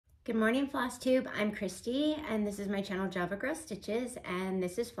Good morning, Flosstube. I'm Christy, and this is my channel, Javagirlstitches, and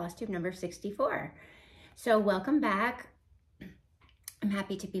this is Flosstube number 64. So welcome back. I'm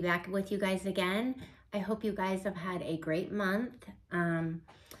happy to be back with you guys again. I hope you guys have had a great month,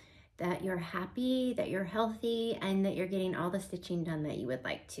 that you're happy, that you're healthy, and that you're getting all the stitching done that you would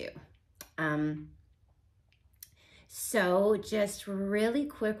like to. So just really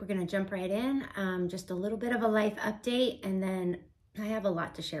quick, we're gonna jump right in. Just a little bit of a life update, and then I have a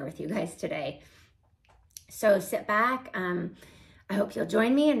lot to share with you guys today. So sit back. I hope you'll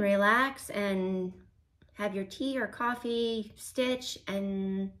join me and relax and have your tea or coffee, stitch,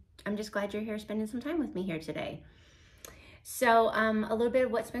 and I'm just glad you're here spending some time with me here today. So a little bit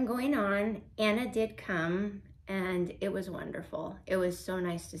of what's been going on. Anna did come and it was wonderful. It was so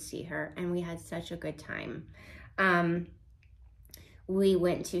nice to see her and we had such a good time. We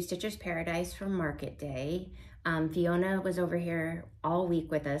went to Stitcher's Paradise for Market Day. Fiona was over here all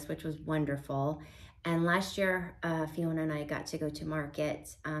week with us, which was wonderful. And last year, Fiona and I got to go to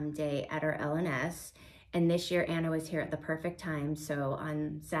Market Day at our LNS. And this year, Anna was here at the perfect time. So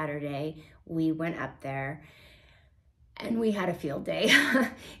on Saturday, we went up there and we had a field day.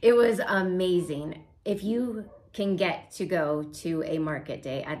 It was amazing. If you can get to go to a Market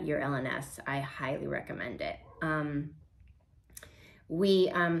Day at your LNS, I highly recommend it.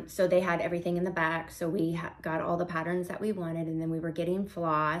 So they had everything in the back. So we got all the patterns that we wanted, and then we were getting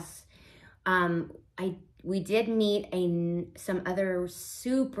floss. We did meet some other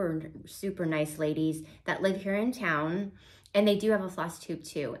super nice ladies that live here in town, and they do have a Flosstube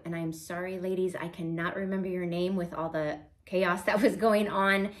too. And I'm sorry, ladies, I cannot remember your name with all the chaos that was going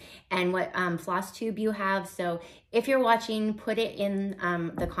on and what Flosstube you have. So if you're watching, put it in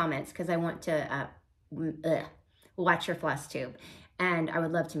the comments because I want to watch your Flosstube. And I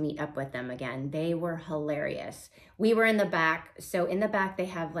would love to meet up with them again. They were hilarious. We were in the back. So in the back, they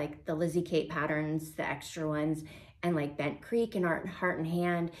have like the Lizzie Kate patterns, the extra ones, and like Bent Creek and Heart and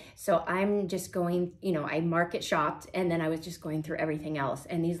Hand. So I'm just going, I market shopped and then I was just going through everything else.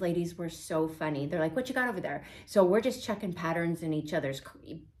 And these ladies were so funny. They're like, what you got over there? So we're just checking patterns in each other's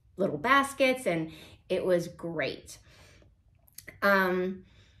little baskets and it was great.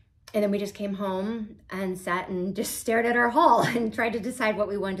 And then we just came home and sat and just stared at our haul and tried to decide what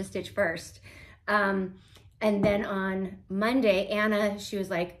we wanted to stitch first. And then on Monday, Anna, she was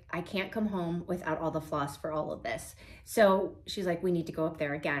like, I can't come home without all the floss for all of this. So she's like, we need to go up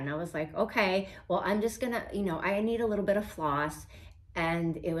there again. And I was like, okay, well, I'm just gonna, I need a little bit of floss.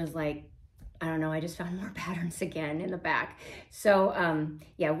 And it was like, I don't know, I just found more patterns again in the back. So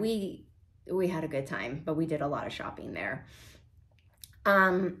yeah, we had a good time, but we did a lot of shopping there.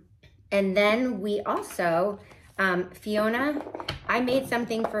 And then we also, Fiona, I made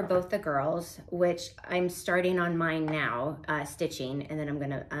something for both the girls, which I'm starting on mine now, stitching, and then I'm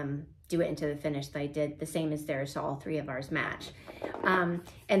gonna do it into the finish that I did the same as theirs, so all three of ours match. And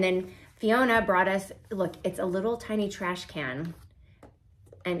then Fiona brought us, look, it's a little tiny trash can,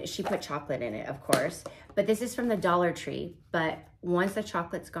 and she put chocolate in it, of course, but this is from the Dollar Tree, but once the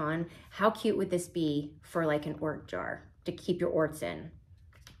chocolate's gone, how cute would this be for like an ort jar to keep your orts in?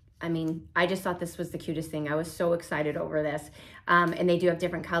 I mean, I just thought this was the cutest thing. I was so excited over this. And they do have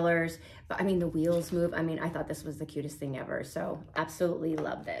different colors, but I mean, the wheels move. I mean, I thought this was the cutest thing ever. So absolutely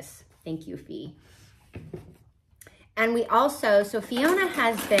love this. Thank you, Fee. And we also, so Fiona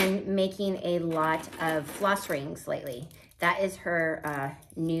has been making a lot of floss rings lately. That is her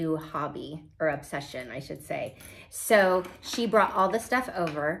new hobby or obsession, I should say. So she brought all the stuff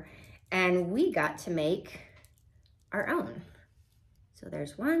over and we got to make our own. So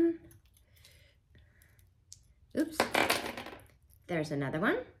there's one. Oops. There's another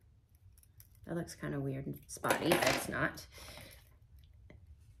one. That looks kind of weird and spotty, but it's not.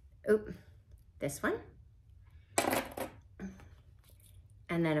 Oop. This one.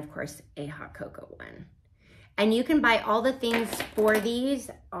 And then, of course, a hot cocoa one. And you can buy all the things for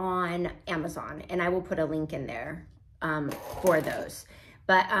these on Amazon, and I will put a link in there for those.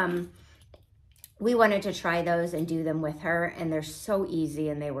 But we wanted to try those and do them with her, and they're so easy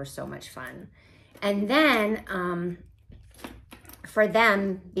and they were so much fun. And then for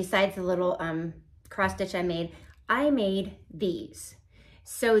them, besides the little cross stitch I made these.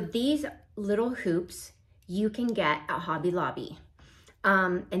 So these little hoops you can get at Hobby Lobby.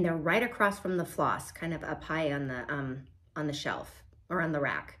 And they're right across from the floss, kind of up high on the shelf or on the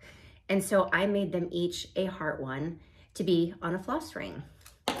rack. And so I made them each a heart one to be on a floss ring.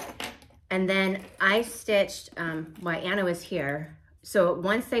 And then I stitched, while Anna was here, so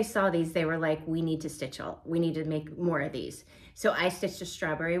once they saw these, they were like, we need to make more of these. So I stitched a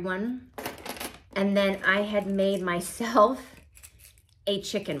strawberry one. And then I had made myself a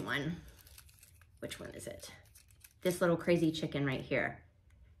chicken one. Which one is it? This little crazy chicken right here.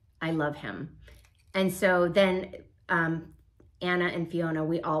 I love him. And so then Anna and Fiona,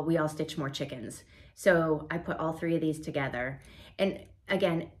 we all stitch more chickens. So I put all 3 of these together. And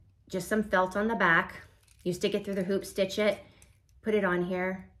again, just some felt on the back. You stick it through the hoop, stitch it, put it on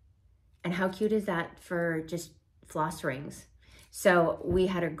here. And how cute is that for just floss rings? So we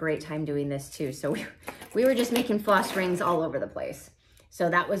had a great time doing this too. So we were just making floss rings all over the place. So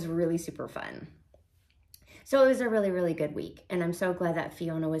that was really super fun. So it was a really, really good week. And I'm so glad that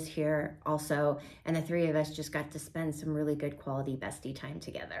Fiona was here also. And the 3 of us just got to spend some really good quality bestie time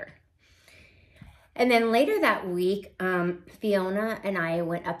together. And then later that week, Fiona and I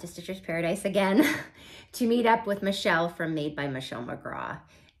went up to Stitcher's Paradise again to meet up with Michelle from Made by Michelle McGraw.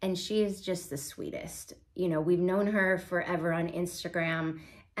 And she is just the sweetest. You know, we've known her forever on Instagram,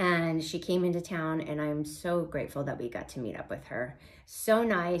 and she came into town, and I'm so grateful that we got to meet up with her. So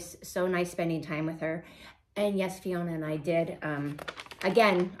nice spending time with her. And yes, Fiona and I did.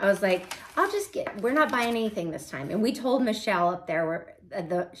 Again, I was like, we're not buying anything this time. And we told Michelle up there,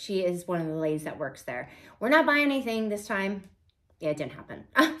 she is one of the ladies that works there. We're not buying anything this time. Yeah, it didn't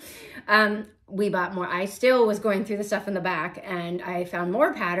happen. We bought more. I still was going through the stuff in the back, and I found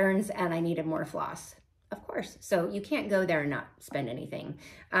more patterns, and I needed more floss, of course. So you can't go there and not spend anything.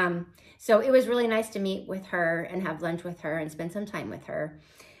 So it was really nice to meet with her and have lunch with her and spend some time with her.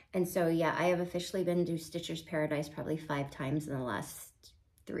 And so, yeah, I have officially been to Stitcher's Paradise probably 5 times in the last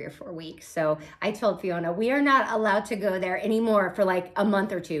 3 or 4 weeks. So I told Fiona, we are not allowed to go there anymore for like a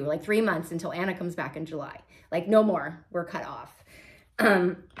month or 2, like 3 months until Anna comes back in July. Like no more, we're cut off.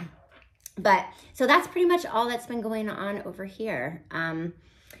 But so that's pretty much all that's been going on over here.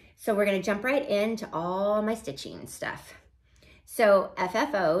 So we're gonna jump right into all my stitching stuff. So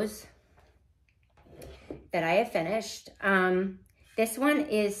FFOs that I have finished. This one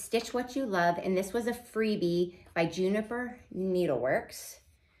is Stitch What You Love, and this was a freebie by Juniper Needleworks.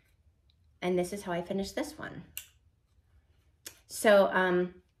 And this is how I finished this one. So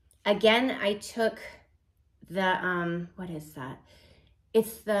again, I took the, what is that?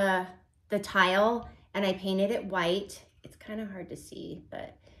 It's the tile, and I painted it white. It's kind of hard to see,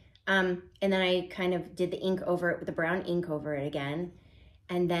 but, and then I kind of did the ink over it with the brown ink over it again.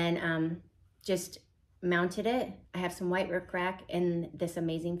 And then just mounted it. I have some white rickrack and this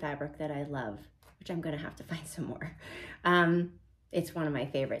amazing fabric that I love, which I'm gonna have to find some more. It's one of my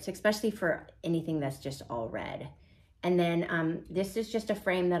favorites, especially for anything that's just all red. And then this is just a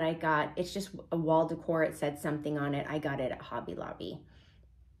frame that I got. It's just a wall decor. It said something on it. I got it at Hobby Lobby.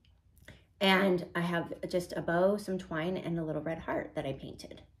 And I have just a bow, some twine, and a little red heart that I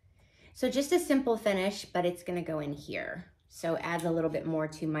painted. So just a simple finish, but it's gonna go in here. So adds a little bit more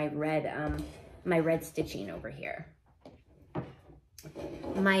to my red stitching over here.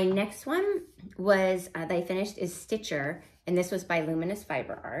 My next one was that I finished is Stitcher, and this was by Luminous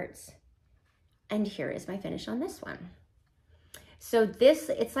Fiber Arts. And here is my finish on this one. So this,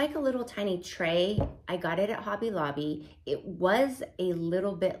 it's like a little tiny tray. I got it at Hobby Lobby. It was a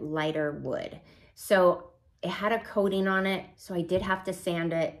little bit lighter wood. So it had a coating on it. So I did have to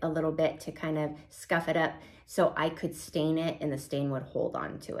sand it a little bit to kind of scuff it up so I could stain it and the stain would hold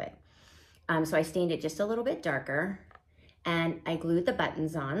on to it. So I stained it just a little bit darker, and I glued the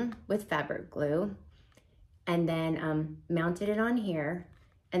buttons on with fabric glue, and then mounted it on here.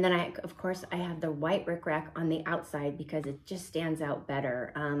 And then of course, I have the white rickrack on the outside because it just stands out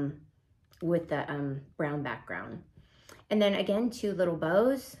better with the brown background. And then again, 2 little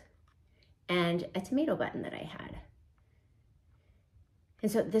bows and a tomato button that I had. And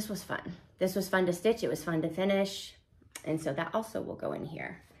so this was fun. This was fun to stitch. It was fun to finish. And so that also will go in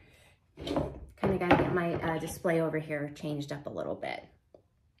here. Kind of got to get my display over here changed up a little bit.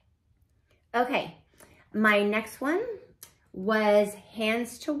 Okay, my next one was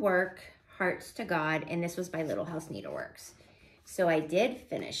Hands to Work, Hearts to God, and this was by Little House Needleworks. So I did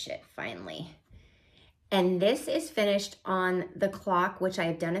finish it finally. And this is finished on the clock, which I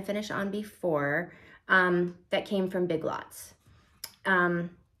have done a finish on before, that came from Big Lots.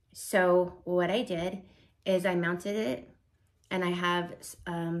 So what I did is I mounted it, and I have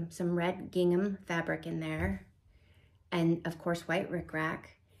some red gingham fabric in there, and of course white rickrack.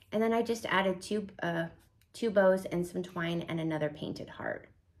 And then I just added two bows and some twine and another painted heart.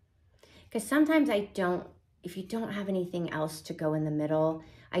 Because sometimes if you don't have anything else to go in the middle,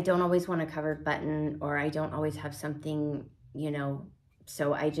 I don't always want a covered button, or I don't always have something, you know,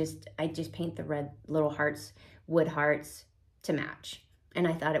 so I just paint the red little hearts, wood hearts to match. And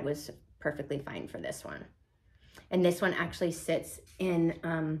I thought it was perfectly fine for this one. And this one actually sits in,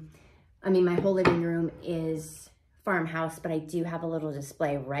 I mean, my whole living room is farmhouse, but I do have a little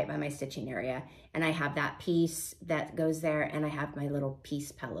display right by my stitching area. And I have that piece that goes there, and I have my little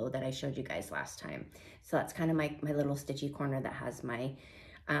piece pillow that I showed you guys last time. So that's kind of my little stitchy corner that has my,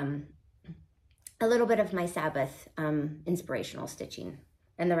 a little bit of my Sabbath inspirational stitching.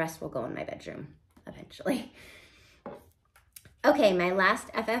 And the rest will go in my bedroom eventually. Okay, my last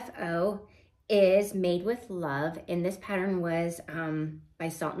FFO is Made with Love, and this pattern was by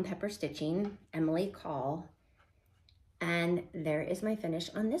Salt and Pepper Stitching, Emily Call, and there is my finish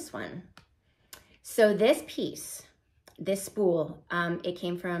on this one. So this piece, this spool, it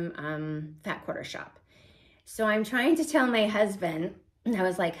came from Fat Quarter Shop. So I'm trying to tell my husband, and I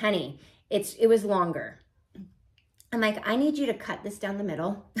was like, honey, it was longer. I'm like, I need you to cut this down the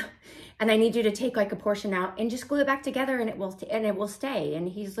middle, and I need you to take like a portion out and just glue it back together, and it will stay. And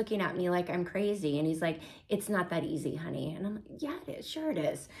he's looking at me like I'm crazy, and he's like, it's not that easy, honey. And I'm like, yeah, it is, sure it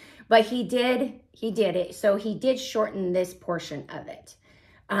is. But he did it. So he did shorten this portion of it.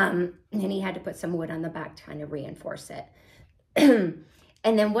 And he had to put some wood on the back to kind of reinforce it. And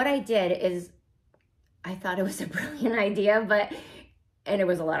then what I did is, I thought it was a brilliant idea, and it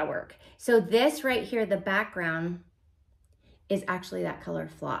was a lot of work. So this right here, the background, is actually that color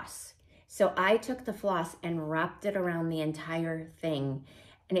floss. So I took the floss and wrapped it around the entire thing.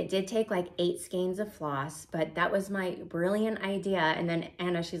 And it did take like 8 skeins of floss, but that was my brilliant idea. And then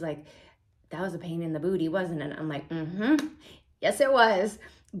Anna, she's like, that was a pain in the booty, wasn't it? I'm like, yes, it was.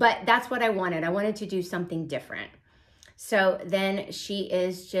 But that's what I wanted. I wanted to do something different. So then she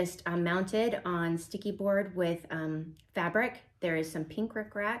is just mounted on sticky board with fabric. There is some pink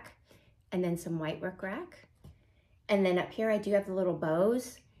rickrack and then some white rickrack. And then up here, I do have the little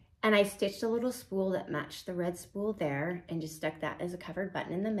bows, and I stitched a little spool that matched the red spool there and just stuck that as a covered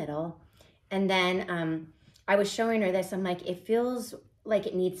button in the middle. And then I was showing her this. I'm like, it feels like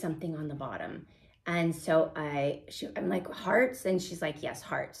it needs something on the bottom. And so I'm like, hearts? And she's like, yes,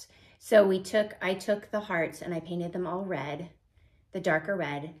 hearts. So I took the hearts and I painted them all red, the darker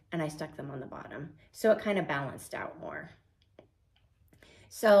red, and I stuck them on the bottom. So it kind of balanced out more.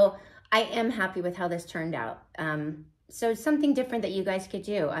 So I am happy with how this turned out. So something different that you guys could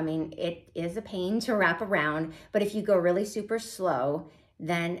do. I mean, it is a pain to wrap around, but if you go really super slow,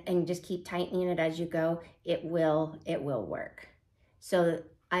 and just keep tightening it as you go, it will work. So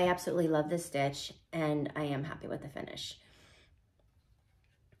I absolutely love this stitch, and I am happy with the finish.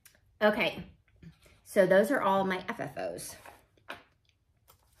 Okay, so those are all my FFOs.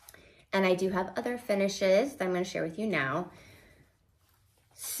 And I do have other finishes that I'm going to share with you now.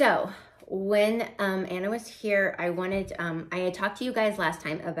 So when Anna was here, I had talked to you guys last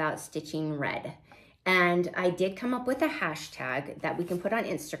time about stitching red. And I did come up with a hashtag that we can put on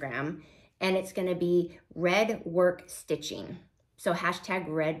Instagram, and it's going to be red work stitching. So hashtag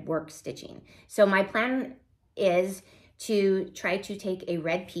red work stitching. So my plan is to try to take a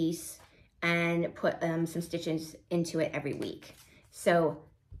red piece and put some stitches into it every week. So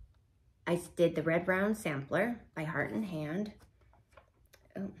I did the Red Brown Sampler by Heart and Hand.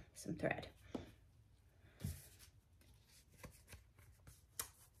 Oh, some thread.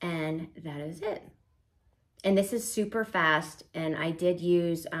 And that is it. And this is super fast, and I did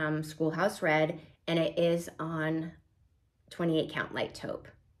use Schoolhouse Red, and it is on 28 count light taupe.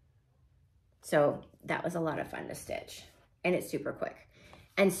 So that was a lot of fun to stitch, and it's super quick.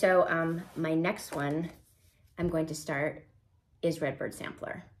 And so my next one I'm going to start is Redbird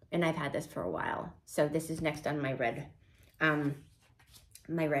Sampler, and I've had this for a while. So this is next on my red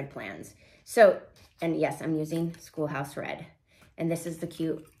plans. So, and yes, I'm using Schoolhouse Red, and this is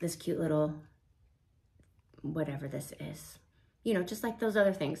this cute little, whatever this is, you know, just like those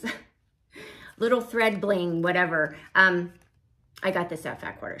other things, little thread bling, whatever. I got this at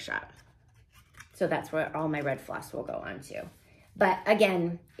Fat Quarter Shop. So that's where all my red floss will go on to. But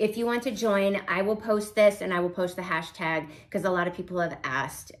again, if you want to join, I will post this, and I will post the hashtag because a lot of people have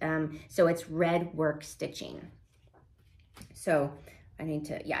asked. So it's red work stitching. So I need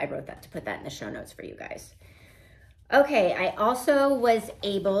to, yeah, I wrote that to put that in the show notes for you guys. Okay, I also was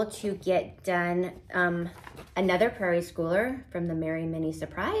able to get done another Prairie Schooler from the Merry Mini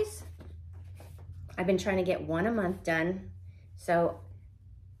Surprise. I've been trying to get one a month done. So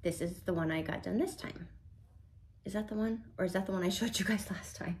this is the one I got done this time. Is that the one? Or is that the one I showed you guys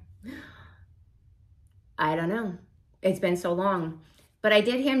last time? I don't know. It's been so long. But I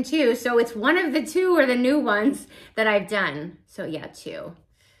did him too. So it's one of the 2 or the new ones that I've done. So yeah, 2.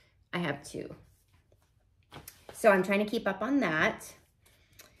 I have 2. So I'm trying to keep up on that.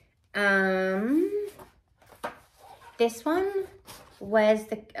 This one was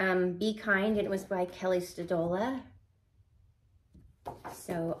the Be Kind, and it was by Kelly Stadola.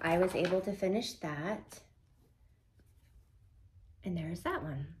 So I was able to finish that. And there's that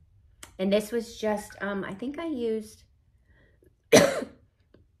one. And this was just, I think I used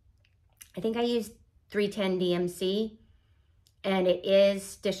 310 DMC, and it is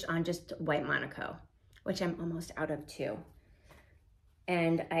stitched on just white Monaco, which I'm almost out of too.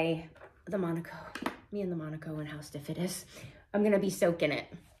 And the Monaco, me and the Monaco and how stiff it is. I'm gonna be soaking it,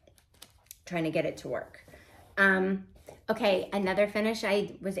 trying to get it to work. Okay, another finish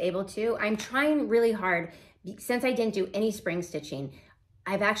I was able to, I'm trying really hard, since I didn't do any spring stitching,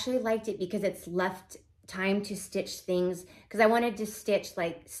 I've actually liked it because it's left time to stitch things, because I wanted to stitch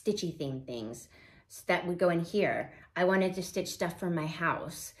like Stitchy themed things that would go in here. I wanted to stitch stuff from my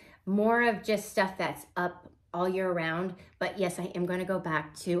house, more of just stuff that's up all year round. But yes, I am going to go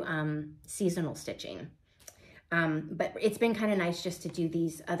back to seasonal stitching. But it's been kind of nice just to do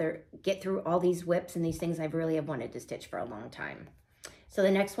these get through all these whips and these things I really have wanted to stitch for a long time. So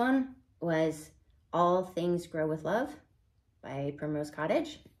the next one was All Things Grow with Love by Primrose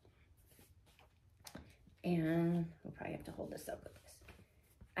Cottage. And we'll probably have to hold this up with this.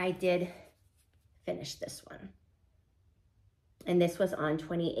 I did finish this one. And this was on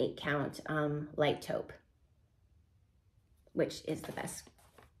 28 count light taupe, which is the best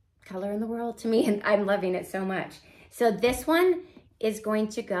color in the world to me, and I'm loving it so much. So this one is going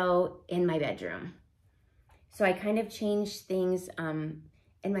to go in my bedroom. So I kind of changed things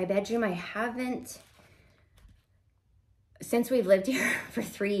in my bedroom. I haven't, since we've lived here for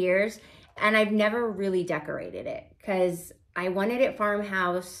 3 years, and I've never really decorated it because I wanted it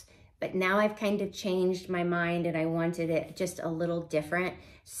farmhouse, but now I've kind of changed my mind and I wanted it just a little different.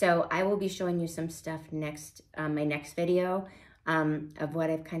 So I will be showing you some stuff next, my next video, of what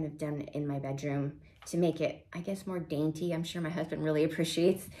I've kind of done in my bedroom to make it, I guess, more dainty. I'm sure my husband really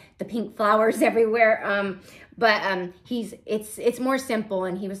appreciates the pink flowers everywhere. It's more simple,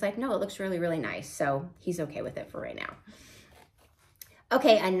 and he was like, no, it looks really, really nice. So he's okay with it for right now.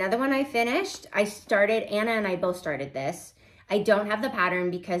 Okay, another one I finished. Anna and I both started this. I don't have the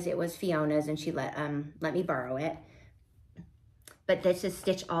pattern because it was Fiona's and she let me borrow it. But this is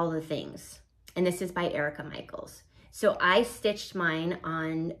Stitch All the Things. And this is by Erica Michaels. So I stitched mine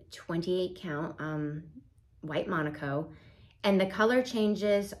on 28 count white Monaco. And the color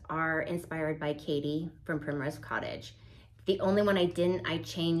changes are inspired by Katie from Primrose Cottage. The only one I didn't, I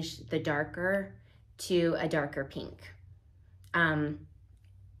changed the darker to a darker pink. And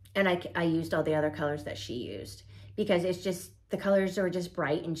I used all the other colors that she used because it's just, the colors are just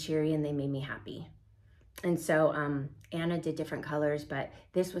bright and cheery and they made me happy. And so Anna did different colors, but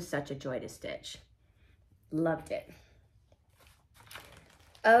this was such a joy to stitch. Loved it.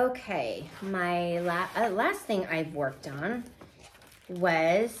 Okay, my last thing I've worked on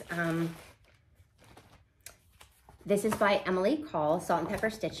was, this is by Emily Call, Salt and Pepper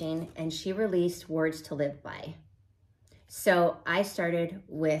Stitching, and she released Words to Live By. So I started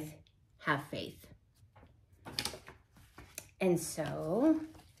with Have Faith. And so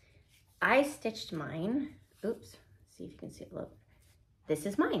I stitched mine. Oops, see if you can see it. Look, this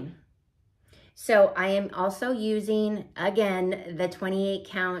is mine. So I am also using, again, the 28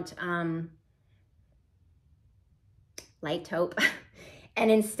 count light taupe. And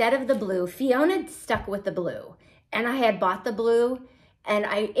instead of the blue, Fiona stuck with the blue. And I had bought the blue, and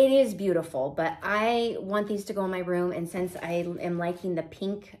it is beautiful, but I want these to go in my room. And since I am liking the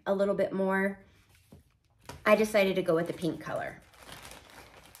pink a little bit more, I decided to go with the pink color.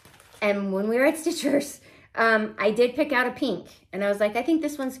 And when we were at Stitchers, I did pick out a pink, and I was like, I think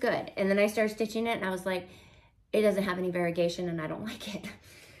this one's good. And then I started stitching it, and I was like, it doesn't have any variegation, and I don't like it.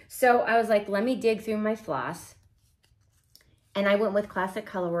 So I was like, let me dig through my floss. And I went with Classic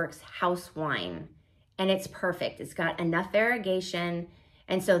Colorworks House Wine, and it's perfect. It's got enough variegation.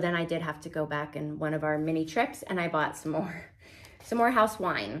 And so then I did have to go back in one of our mini trips, and I bought some more House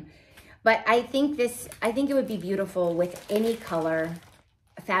Wine. But I think it would be beautiful with any color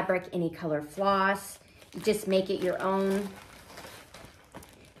fabric, any color floss. Just make it your own.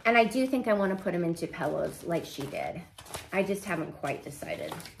 And I do think I want to put them into pillows like she did. I just haven't quite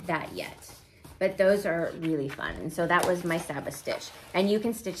decided that yet. But those are really fun. And so that was my Sabbath stitch. And you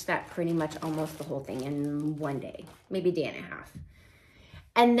can stitch that pretty much almost the whole thing in one day, maybe a day and a half.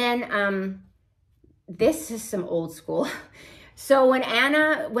 And then this is some old school. So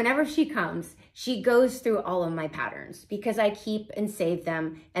whenever she comes, she goes through all of my patterns because I keep and save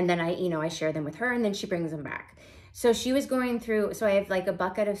them, and then I share them with her, and then she brings them back. So she was going through, so I have like a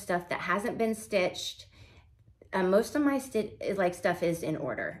bucket of stuff that hasn't been stitched. Most of my stuff is in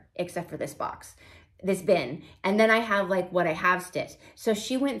order, except for this box, this bin. And then I have like what I have stitched. So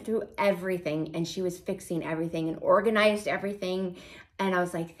she went through everything, and she was fixing everything and organized everything. And I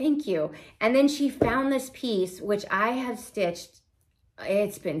was like, thank you. And then she found this piece, which I have stitched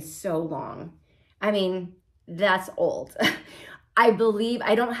It's been so long. I mean, that's old. I believe,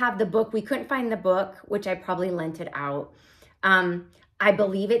 I don't have the book. We couldn't find the book, which I probably lent it out. I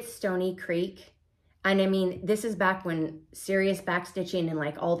believe it's Stony Creek. And I mean, this is back when serious back stitching and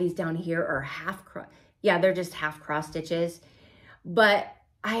like all these down here are half cross. Yeah, they're just half cross stitches. But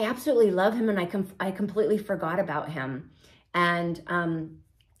I absolutely love him, and I completely forgot about him. And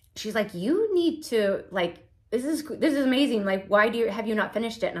she's like, you need to, like, this is amazing. Like, why have you not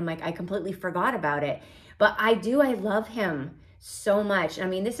finished it? And I'm like, I completely forgot about it. But I love him so much. I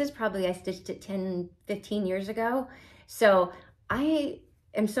mean, this is probably, I stitched it 10, 15 years ago. So I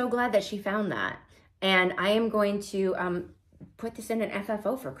am so glad that she found that. And I am going to put this in an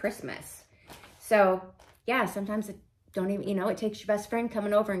FFO for Christmas. So yeah, sometimes it don't even, you know, it takes your best friend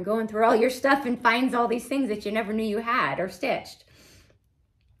coming over and going through all your stuff and finds all these things that you never knew you had or stitched.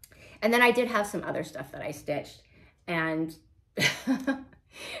 And then I did have some other stuff that I stitched, and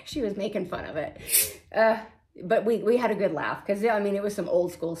she was making fun of it. But we had a good laugh because, I mean, it was some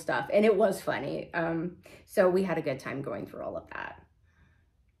old school stuff and it was funny. So we had a good time going through all of that.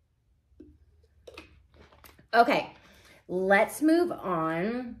 Okay, let's move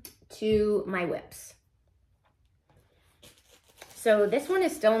on to my whips. So this one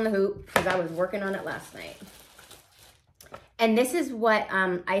is still in the hoop because I was working on it last night. And this is what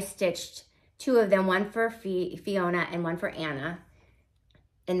I stitched, two of them, one for Fiona and one for Anna.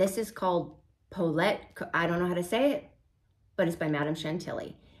 And this is called Paulette. I don't know how to say it, but it's by Madame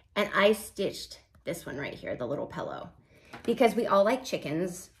Chantilly. And I stitched this one right here, the little pillow, because we all like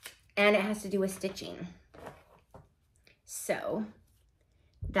chickens and it has to do with stitching. So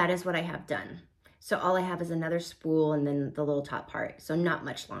that is what I have done. So all I have is another spool and then the little top part. So not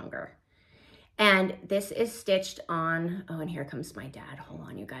much longer. And this is stitched on, oh, and here comes my dad. Hold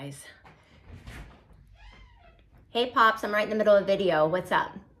on, you guys. Hey, Pops, I'm right in the middle of a video. What's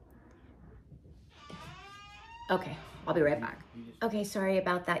up? Okay, I'll be right back. Okay, sorry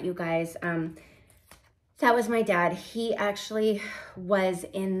about that, you guys. That was my dad. He actually was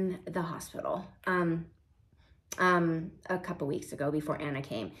in the hospital a couple weeks ago before Anna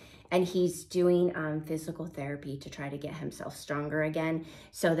came. And he's doing physical therapy to try to get himself stronger again.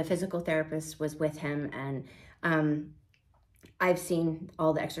 So the physical therapist was with him, and I've seen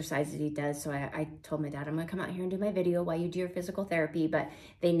all the exercises he does. So I told my dad, I'm gonna come out here and do my video while you do your physical therapy, but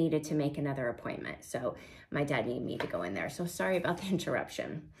they needed to make another appointment. So my dad needed me to go in there. So sorry about the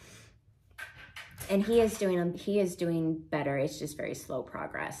interruption. And he is doing better. It's just very slow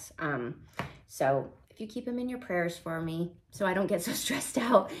progress. So if you keep him in your prayers for me, so I don't get so stressed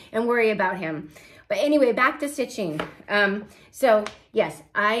out and worry about him. But anyway, back to stitching. So yes,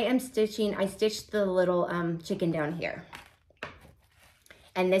 I am stitching. I stitched the little chicken down here.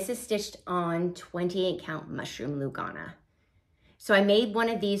 And this is stitched on 28 count mushroom Lugana. So I made one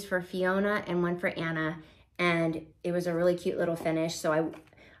of these for Fiona and one for Anna, and it was a really cute little finish. So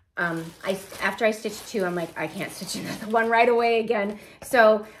after I stitched two, I'm like, I can't stitch another one right away again.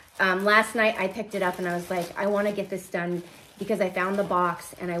 So last night I picked it up and I was like, I want to get this done because I found the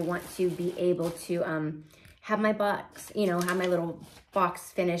box and I want to be able to have my box, you know, have my little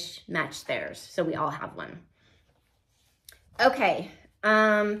box finish match theirs. So we all have one. Okay,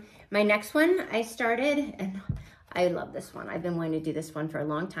 my next one I started, and I love this one. I've been wanting to do this one for a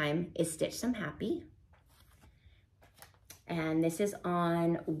long time, is Stitch Some Happy. And this is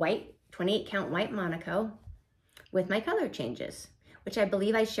on white, 28 count white Monaco with my color changes, which I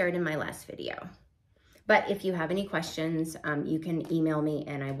believe I shared in my last video. But if you have any questions, you can email me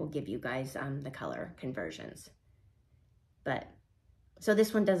and I will give you guys the color conversions. But, so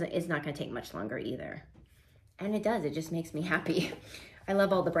this one is not gonna take much longer either. And it does, it just makes me happy. I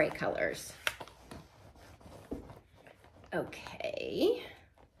love all the bright colors. Okay.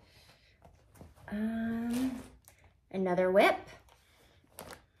 Another whip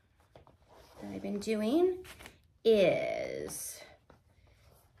that I've been doing is,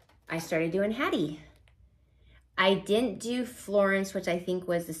 I started doing Hattie. I didn't do Florence, which I think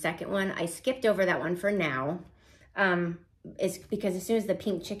was the second one. I skipped over that one for now. It's because as soon as the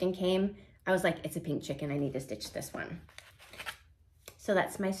pink chicken came, I was like, it's a pink chicken, I need to stitch this one. So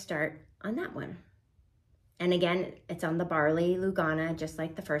that's my start on that one. And again, it's on the Barley Lugana, just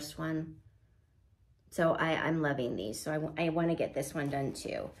like the first one. So I'm loving these. So I want to get this one done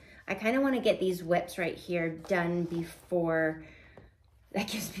too. I kind of want to get these whips right here done before, that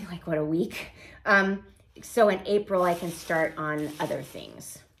gives me like, what, a week? So in April, I can start on other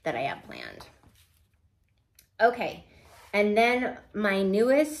things that I have planned. Okay, and then my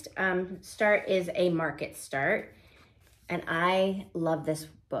newest start is a market start. And I love this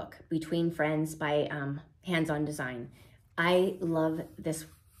book, Between Friends by Hands-On Design. I love this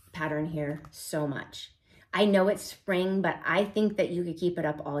pattern here so much. I know it's spring, but I think that you could keep it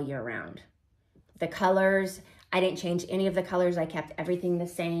up all year round. The colors, I didn't change any of the colors. I kept everything the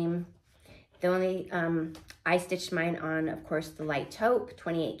same. The only, I stitched mine on, of course, the light taupe,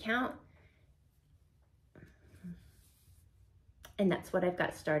 28 count. And that's what I've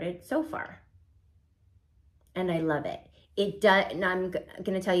got started so far. And I love it. It does, and I'm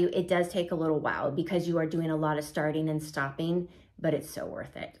going to tell you, it does take a little while because you are doing a lot of starting and stopping, but it's so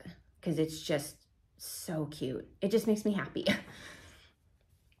worth it because it's just so cute. It just makes me happy.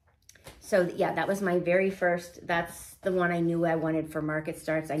 So yeah, that was my very first, that's the one I knew I wanted for market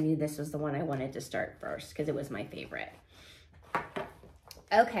starts. I knew this was the one I wanted to start first because it was my favorite.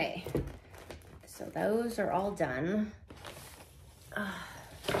 Okay, so those are all done. I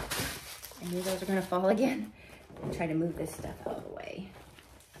knew those were gonna fall again. I'll try to move this stuff out of the way.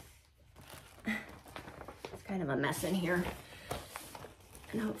 It's kind of a mess in here.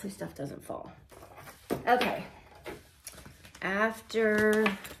 And hopefully stuff doesn't fall. Okay. After,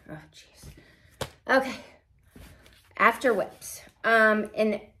 oh geez. Okay. After whips.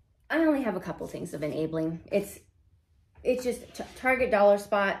 And I only have a couple things of enabling. It's just Target Dollar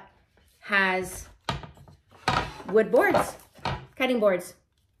Spot has wood boards, cutting boards.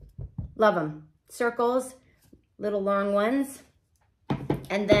 Love them. Circles, little long ones,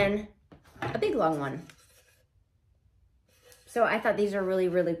 and then a big long one. So I thought these are really,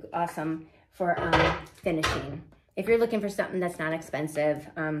 really awesome for finishing. If you're looking for something that's not expensive,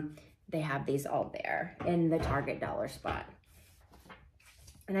 they have these all there in the Target Dollar Spot.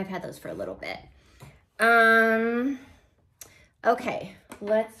 And I've had those for a little bit. Okay,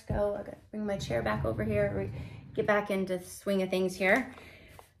 let's go. I gotta bring my chair back over here. Get back into the swing of things here.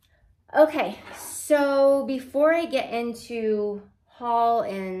 Okay, so before I get into haul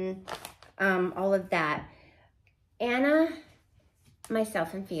and all of that, Anna,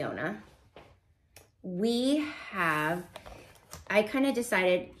 myself, and Fiona, I kind of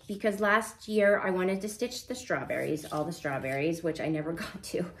decided, because last year I wanted to stitch the strawberries, all the strawberries, which I never got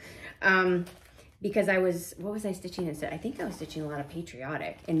to, because what was I stitching instead? I think I was stitching a lot of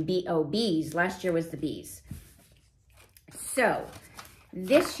patriotic and bees. Last year was the bees. So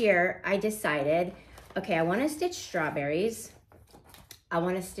this year I decided, okay, I want to stitch strawberries, I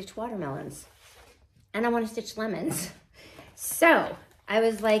want to stitch watermelons, and I want to stitch lemons. So I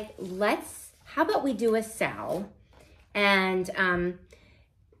was like, how about we do a SAL? And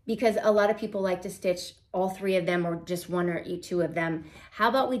because a lot of people like to stitch all three of them or just one or two of them, how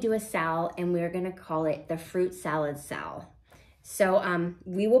about we do a SAL and we're gonna call it the Fruit Salad SAL. So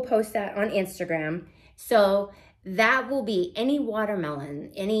we will post that on Instagram. So that will be any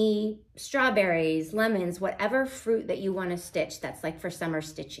watermelon, any strawberries, lemons, whatever fruit that you wanna stitch that's like for summer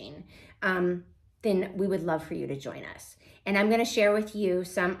stitching, then we would love for you to join us. And I'm gonna share with you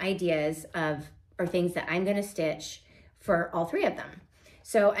some ideas or things that I'm gonna stitch for all three of them.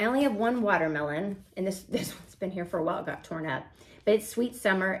 So I only have one watermelon, and this one's been here for a while, it got torn up, but it's Sweet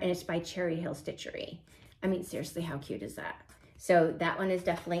Summer, and it's by Cherry Hill Stitchery. I mean, seriously, how cute is that? So that one is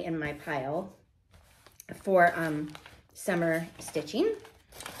definitely in my pile for summer stitching.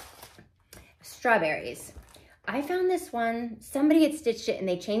 Strawberries. I found this one, somebody had stitched it and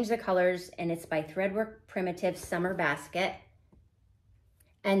they changed the colors, and it's by Threadwork Primitive Summer Basket.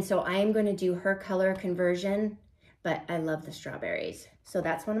 And so I am gonna do her color conversion, but I love the strawberries. So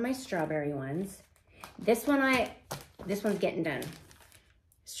that's one of my strawberry ones. This one's getting done.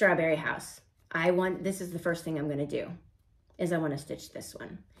 Strawberry House. This is the first thing I'm gonna do, is I wanna stitch this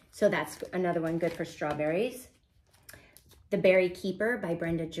one. So that's another one good for strawberries. The Berry Keeper by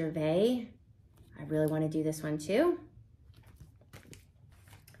Brenda Gervais. I really wanna do this one too.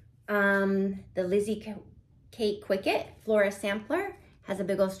 The Lizzie Kate Quicket Flora Sampler has a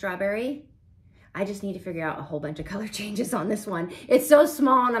big old strawberry. I just need to figure out a whole bunch of color changes on this one. It's so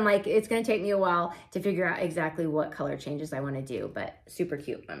small, and I'm like, it's gonna take me a while to figure out exactly what color changes I wanna do, but super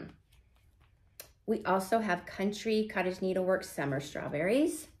cute one. We also have Country Cottage Needlework Summer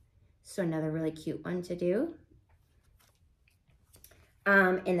Strawberries. So another really cute one to do.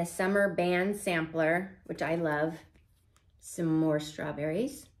 In the Summer Band Sampler, which I love, some more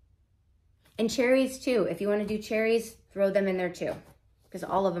strawberries. And cherries too. If you wanna do cherries, throw them in there too, because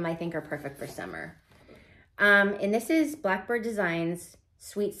all of them I think are perfect for summer. And this is Blackbird Designs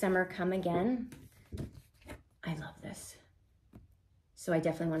Sweet Summer Come Again. I love this. So I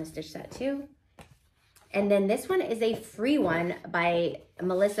definitely want to stitch that too. And then this one is a free one by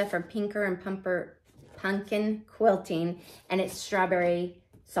Melissa from Pinker and Pumpkin Quilting, and it's Strawberry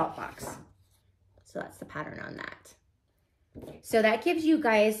Salt Box. So that's the pattern on that. So that gives you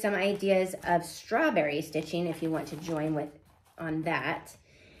guys some ideas of strawberry stitching if you want to join with on that.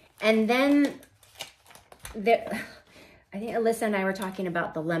 And then there, I think Alyssa and I were talking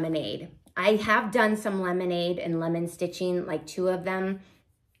about the lemonade. I have done some lemonade and lemon stitching, like 2 of them.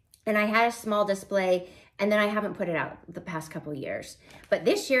 And I had a small display, and then I haven't put it out the past couple years. But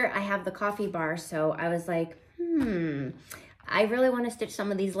this year I have the coffee bar, so I was like, I really want to stitch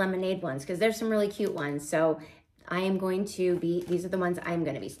some of these lemonade ones because there's some really cute ones. So I am going to be, these are the ones I'm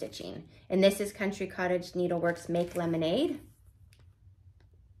going to be stitching. And this is Country Cottage Needleworks Make Lemonade.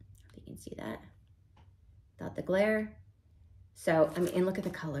 If you can see that. Without the glare. So, I mean, and look at the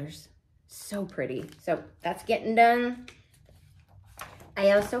colors. So pretty. So that's getting done.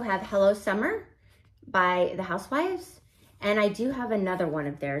 I also have Hello Summer by the Housewives. And I do have another one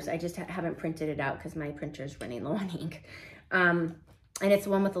of theirs. I just haven't printed it out because my printer is running low on ink. And it's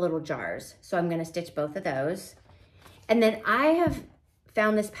the one with the little jars. So I'm going to stitch both of those. And then I have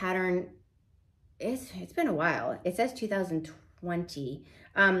found this pattern. It's been a while. It says 2020.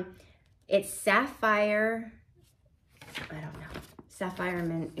 It's Sapphire. I don't know. Sapphire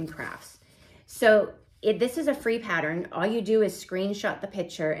and Crafts. So this is a free pattern. All you do is screenshot the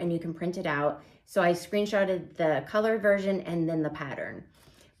picture and you can print it out. So I screenshotted the color version and then the pattern.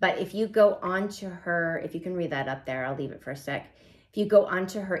 But if you go onto her, if you can read that up there, I'll leave it for a sec. If you go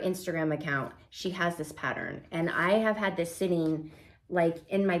onto her Instagram account, she has this pattern. And I have had this sitting like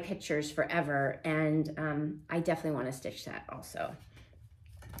in my pictures forever. And I definitely want to stitch that also.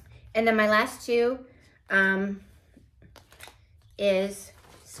 And then my last 2 is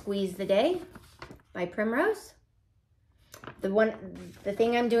Squeeze the Day by Primrose. The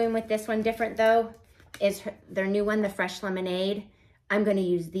thing I'm doing with this one different though is their new one, the Fresh Lemonade. I'm going to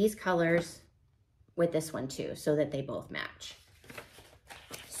use these colors with this one too so that they both match.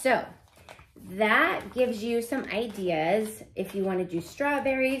 So that gives you some ideas if you want to do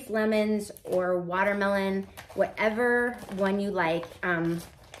strawberries, lemons, or watermelon, whatever one you like. And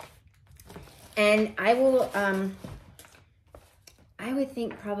I will, I would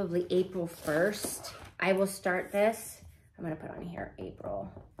think probably April 1st, I will start this. I'm going to put on here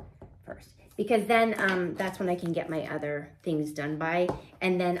April 1st because then that's when I can get my other things done by.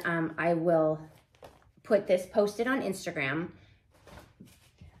 And then I will put this posted on Instagram.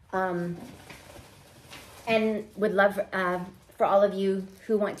 And would love for all of you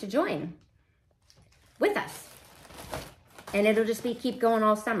who want to join with us. And it'll just keep going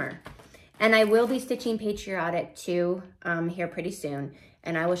all summer. And I will be stitching Patriotic too here pretty soon.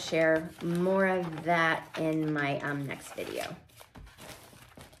 And I will share more of that in my next video.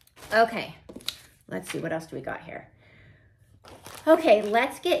 Okay, let's see, what else do we got here? Okay,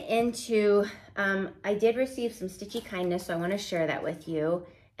 let's get into, I did receive some Stitchy kindness, so I want to share that with you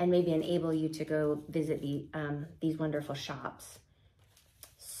and maybe enable you to go visit these wonderful shops.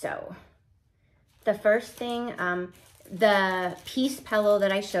 So, the first thing, the piece pillow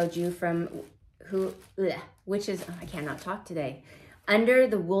that I showed you from which is, I cannot talk today, Under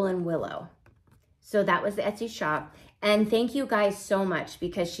the Woolen Willow. So that was the Etsy shop. And thank you guys so much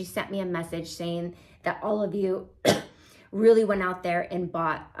because she sent me a message saying that all of you really went out there and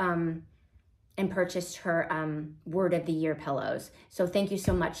bought and purchased her Word of the Year pillows. So thank you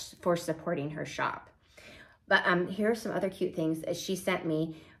so much for supporting her shop. But here are some other cute things that she sent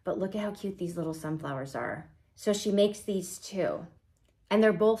me. But look at how cute these little sunflowers are. So she makes these too. And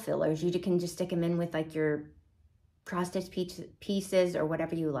they're bowl fillers. You can just stick them in with like your cross-stitch pieces or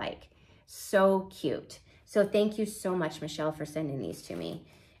whatever you like. So cute. So thank you so much, Michelle, for sending these to me.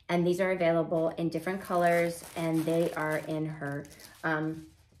 And these are available in different colors, and they are in her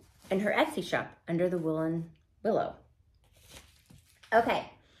Etsy shop, Under the Woolen Willow. Okay.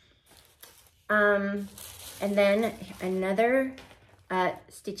 And then another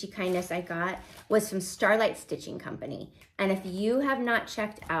Stitchy kindness I got was from Starlight Stitching Company. And if you have not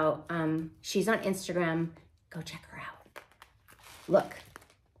checked out, she's on Instagram, go check her out. Look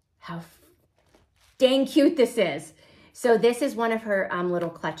how dang cute this is. So this is one of her little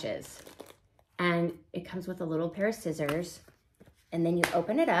clutches. And it comes with a little pair of scissors. And then you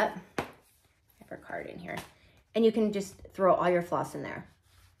open it up. I have her card in here. And you can just throw all your floss in there.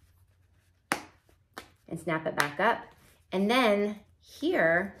 And snap it back up. And then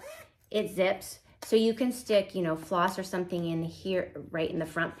here it zips. So you can stick, you know, floss or something in here, right in the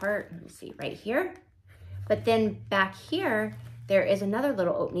front part. Let me see, right here. But then back here, there is another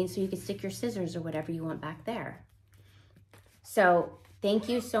little opening so you can stick your scissors or whatever you want back there. So thank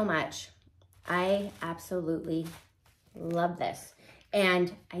you so much. I absolutely love this.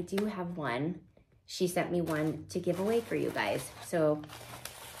 And I do have one. She sent me one to give away for you guys. So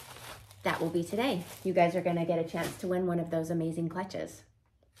that will be today. You guys are gonna get a chance to win one of those amazing clutches.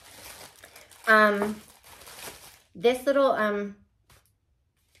 This little,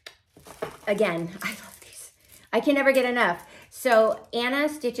 again, I love these. I can never get enough. So Anna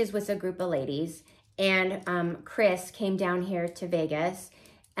stitches with a group of ladies, and Chris came down here to Vegas,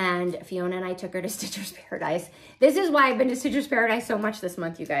 and Fiona and I took her to Stitcher's Paradise. This is why I've been to Stitcher's Paradise so much this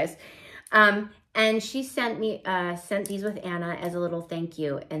month, you guys. And she sent these with Anna as a little thank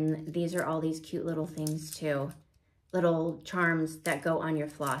you. And these are all these cute little things too. Little charms that go on your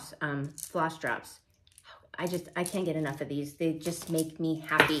floss drops. I can't get enough of these. They just make me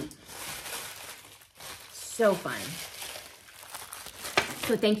happy. So fun.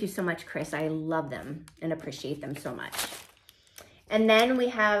 So thank you so much, Chris. I love them and appreciate them so much. And then we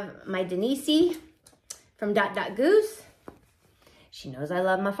have my Denise from Dotdotgoose. She knows I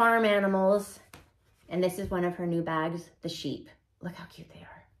love my farm animals. And this is one of her new bags, the sheep. Look how cute they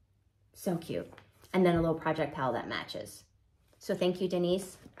are. So cute. And then a little project pal that matches. So thank you,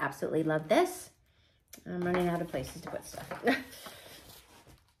 Denise. Absolutely love this. I'm running out of places to put stuff.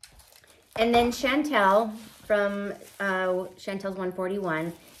 And then Chantel from Chantel's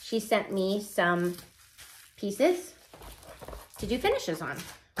 141, she sent me some pieces to do finishes on.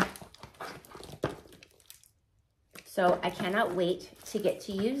 So I cannot wait to get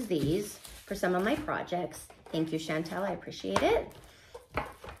to use these for some of my projects. Thank you, Chantel. I appreciate it.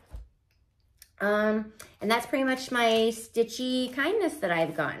 And that's pretty much my stitchy kindness that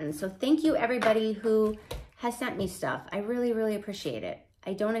I've gotten. So thank you, everybody who has sent me stuff. I really, really appreciate it.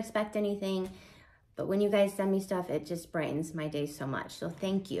 I don't expect anything, but when you guys send me stuff, it just brightens my day so much. So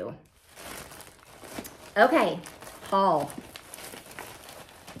thank you. Okay, haul.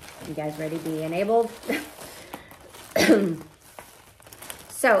 You guys ready to be enabled?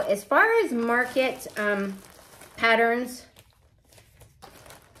 So as far as market patterns,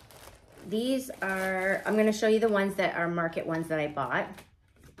 these are, I'm going to show you the ones that are market ones that I bought.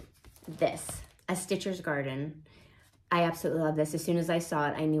 This, a Stitcher's Garden. I absolutely love this. As soon as I saw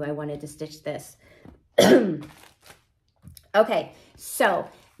it, I knew I wanted to stitch this. Okay, so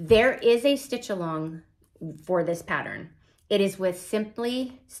there is a stitch along for this pattern. It is with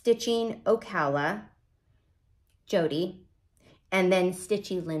Simply Stitching Ocala, Jody, and then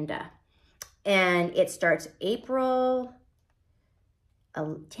Stitchy Linda. And it starts April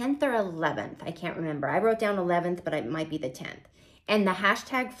 10th or 11th. I can't remember. I wrote down 11th, but it might be the 10th. And the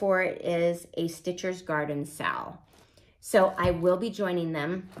hashtag for it is a Stitcher's Garden Sal. So I will be joining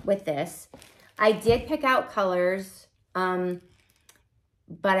them with this. I did pick out colors, but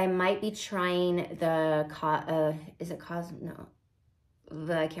I might be trying the, I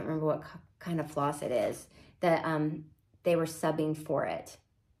can't remember what kind of floss it is that they were subbing for it.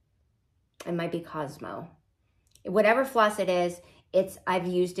 It might be Cosmo. Whatever floss it is, I've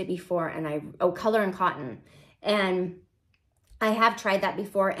used it before, and Color and Cotton. And I have tried that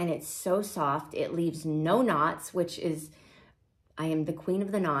before, and it's so soft. It leaves no knots, which is, I am the queen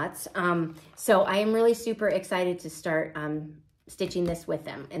of the knots. So I am really super excited to start stitching this with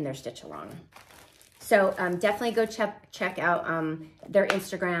them in their stitch along. So definitely go check out their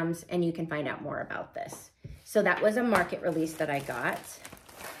Instagrams, and you can find out more about this. So that was a market release that I got.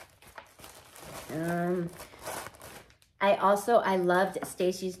 I loved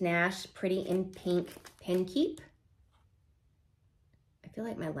Stacey's Nash Pretty in Pink Pin Keep. I feel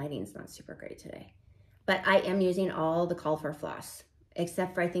like my lighting's not super great today, but I am using all the call for floss,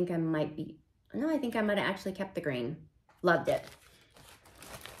 except for I think I might have actually kept the green. Loved it.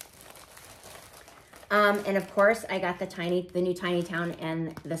 And of course I got the new Tiny Town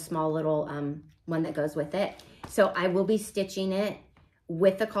and the small little one that goes with it. So I will be stitching it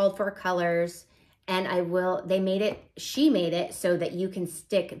with the called for colors. And she made it so that you can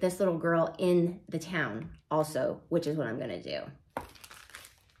stick this little girl in the town also, which is what I'm gonna do.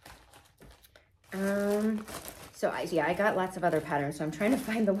 I got lots of other patterns, so I'm trying to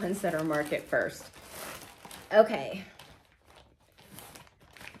find the ones that are market first. Okay.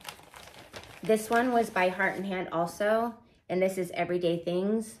 This one was by Heart and Hand also, and this is Everyday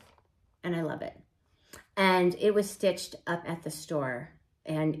Things, and I love it. And it was stitched up at the store,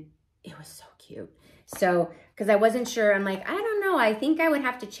 and it was so cute. So, because I wasn't sure, I'm like, I don't know, I think I would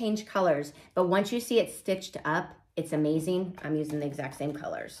have to change colors. But once you see it stitched up, it's amazing. I'm using the exact same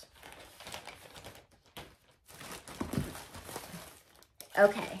colors.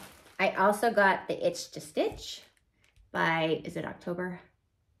 Okay, I also got the Itch to Stitch by, is it October?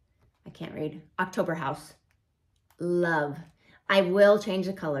 I can't read. October House. Love. I will change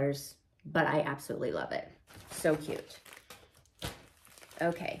the colors, but I absolutely love it. So cute.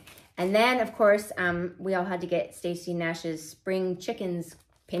 Okay. And then, of course, we all had to get Stacey Nash's Spring Chickens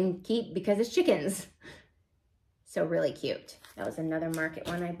pin keep because it's chickens. So really cute. That was another market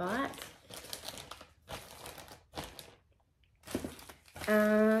one I bought.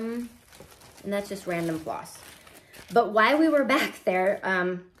 And that's just random floss. But while we were back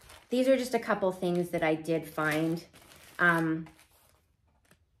there, these are just a couple things that I did find that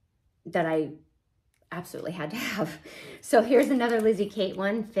I absolutely had to have. So here's another Lizzie Kate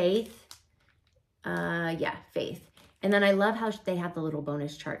one, Faith. Yeah, Faith. And then I love how they have the little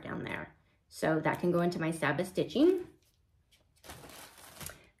bonus chart down there. So that can go into my Sabbath stitching.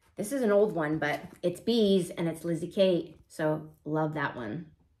 This is an old one, but it's bees and it's Lizzie Kate. So love that one.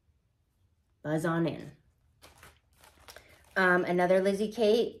 Buzz on in. Another Lizzie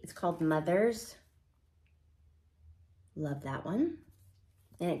Kate, it's called Mothers. Love that one.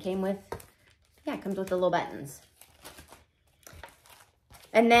 And it came with, yeah, it comes with the little buttons.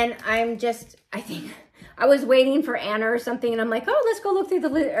 And then I think, I was waiting for Anna or something, and I'm like, oh, let's go look through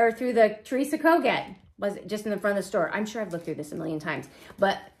the Teresa Koget. Was it just in the front of the store? I'm sure I've looked through this a million times.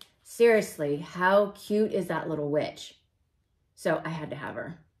 But seriously, how cute is that little witch? So I had to have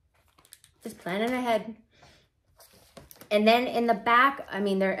her. Just planning ahead. And then in the back, I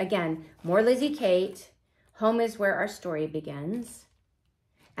mean, there again, more Lizzie Kate. Home is where our story begins.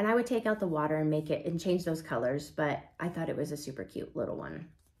 And I would take out the water and make it and change those colors, but I thought it was a super cute little one.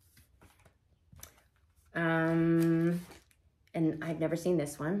 And I've never seen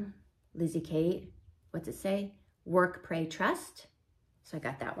this one. Lizzie Kate, what's it say? Work, pray, trust. So I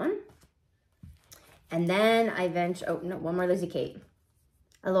got that one. And then I ventured, oh no, one more Lizzie Kate.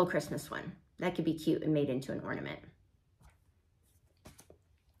 A little Christmas one. That could be cute and made into an ornament.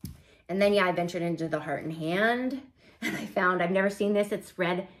 And then, yeah, I ventured into the Heart and Hand. And I found, I've never seen this. It's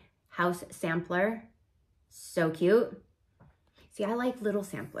Red House Sampler. So cute. See, I like little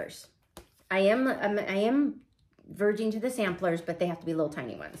samplers. I am verging to the samplers, but they have to be little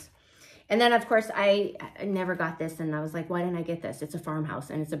tiny ones. And then, of course, I never got this. And I was like, why didn't I get this? It's a farmhouse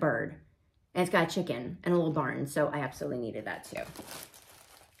and it's a bird. And it's got a chicken and a little barn. So I absolutely needed that too.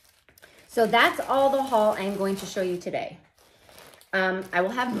 So that's all the haul I'm going to show you today. I will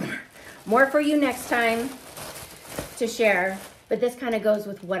have more for you next time to share, but this kind of goes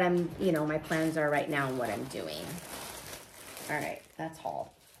with what I'm, you know, my plans are right now and what I'm doing. All right, that's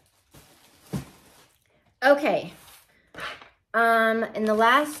haul. Okay. And the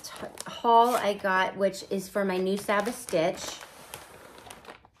last haul I got, which is for my new Sabbath stitch,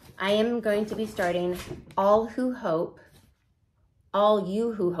 I am going to be starting All You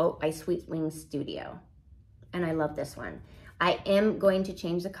Who Hope by Sweetwingstudio. And I love this one. I am going to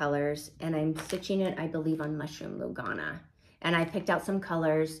change the colors, and I'm stitching it, I believe, on Mushroom Lugana. And I picked out some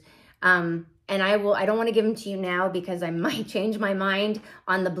colors. And I don't want to give them to you now because I might change my mind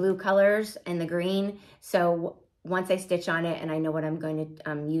on the blue colors and the green. So once I stitch on it and I know what I'm going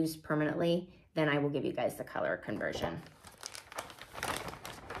to use permanently, then I will give you guys the color conversion.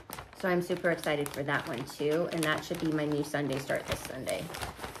 So I'm super excited for that one too. And that should be my new Sunday start this Sunday.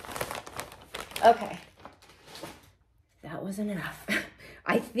 Okay. That wasn't enough.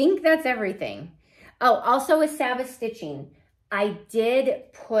 I think that's everything. Oh, also with Sabbath stitching, I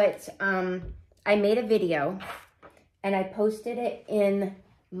did put, I made a video and I posted it in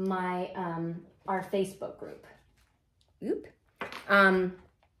my, our Facebook group. Oop. And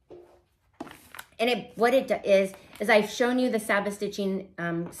what it is I've shown you the Sabbath stitching,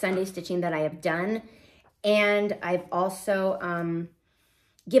 Sunday stitching that I have done. And I've also,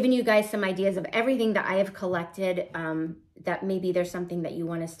 given you guys some ideas of everything that I have collected, that maybe there's something that you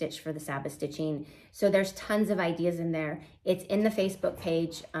want to stitch for the Sabbath stitching. So there's tons of ideas in there. It's in the Facebook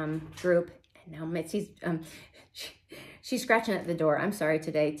page group. And now Mitzi's, she's scratching at the door. I'm sorry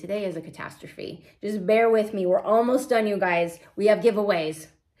today. Today is a catastrophe. Just bear with me. We're almost done, you guys. We have giveaways.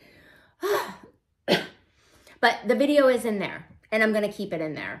 But the video is in there, and I'm going to keep it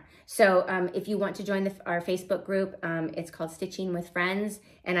in there. So if you want to join our Facebook group, it's called Stitching with Friends,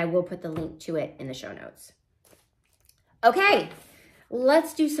 and I will put the link to it in the show notes. Okay,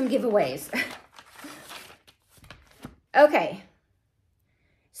 let's do some giveaways. Okay,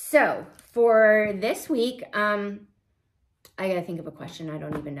 so for this week, I gotta think of a question. I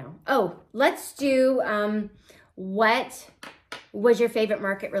don't even know. Oh, let's do what was your favorite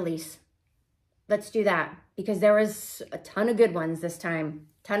market release? Let's do that, because there was a ton of good ones this time.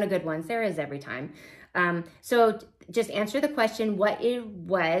 Ton of good ones. There is every time. So just answer the question, what it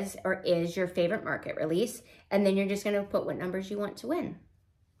was or is your favorite market release? And then you're just going to put what numbers you want to win.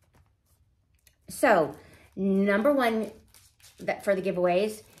 So number one for the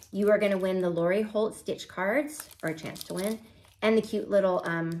giveaways, you are going to win the Lori Holt stitch cards, or a chance to win, and the cute little,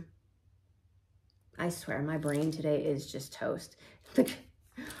 I swear my brain today is just toast.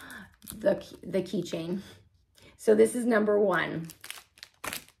 the keychain. So this is number 1.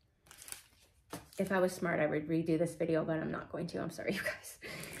 If I was smart, I would redo this video, but I'm not going to. I'm sorry, you guys.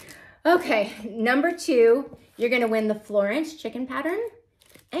 Okay, number 2, you're gonna win the Florence chicken pattern,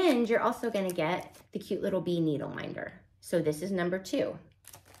 and you're also gonna get the cute little bee needle minder. So this is number 2.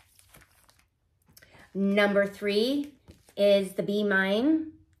 Number 3 is the Be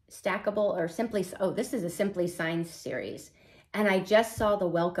Mine stackable or simply, oh, this is a Simply Signs series. And I just saw the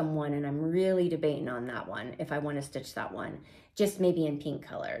welcome one, and I'm really debating on that one, if I want to stitch that one, just maybe in pink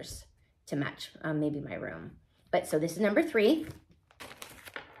colors to match maybe my room. But so this is number 3.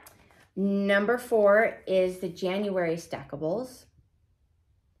 Number 4 is the January stackables.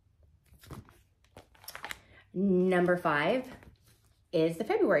 Number 5 is the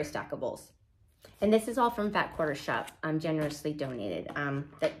February stackables. And this is all from Fat Quarter Shop, generously donated,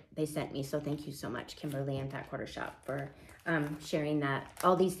 that they sent me. So thank you so much, Kimberly and Fat Quarter Shop, for sharing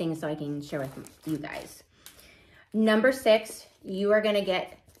all these things so I can share with you guys. Number 6, you are gonna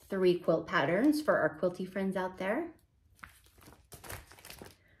get 3 quilt patterns for our quilty friends out there.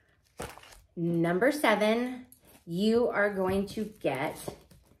 Number 7, you are going to get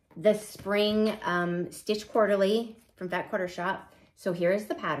the Spring Stitch Quarterly from Fat Quarter Shop. So here is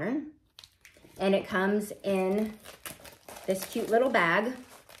the pattern. And it comes in this cute little bag.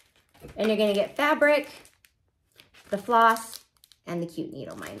 And you're gonna get fabric, the floss, and the cute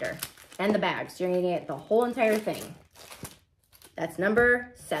needle minder. And the bag, so you're gonna get the whole entire thing. That's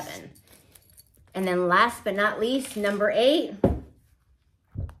number 7. And then last but not least, number 8,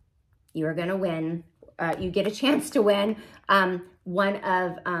 you are gonna win, you get a chance to win one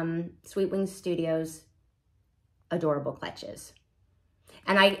of Sweetwing Studio's adorable clutches.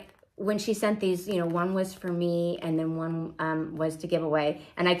 And when she sent these, you know, one was for me and then one was to give away.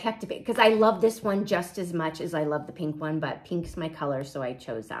 And I kept it because I love this one just as much as I love the pink one, but pink's my color, so I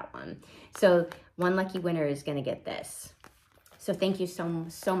chose that one. So one lucky winner is gonna get this. So thank you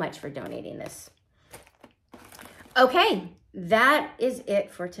so much for donating this. Okay, that is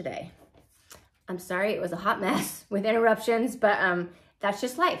it for today. I'm sorry, it was a hot mess with interruptions, but that's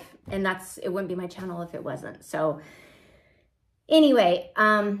just life. And it wouldn't be my channel if it wasn't. So anyway,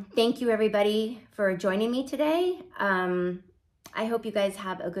 thank you everybody for joining me today. I hope you guys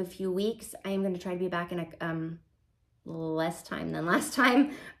have a good few weeks. I am going to try to be back in less time than last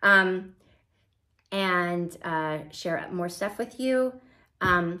time, and share more stuff with you.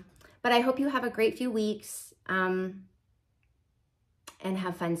 But I hope you have a great few weeks and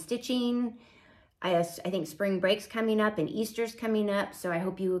have fun stitching. I think spring break's coming up and Easter's coming up, so I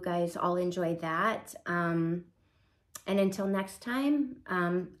hope you guys all enjoy that. And until next time,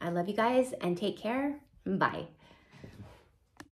 I love you guys and take care. Bye.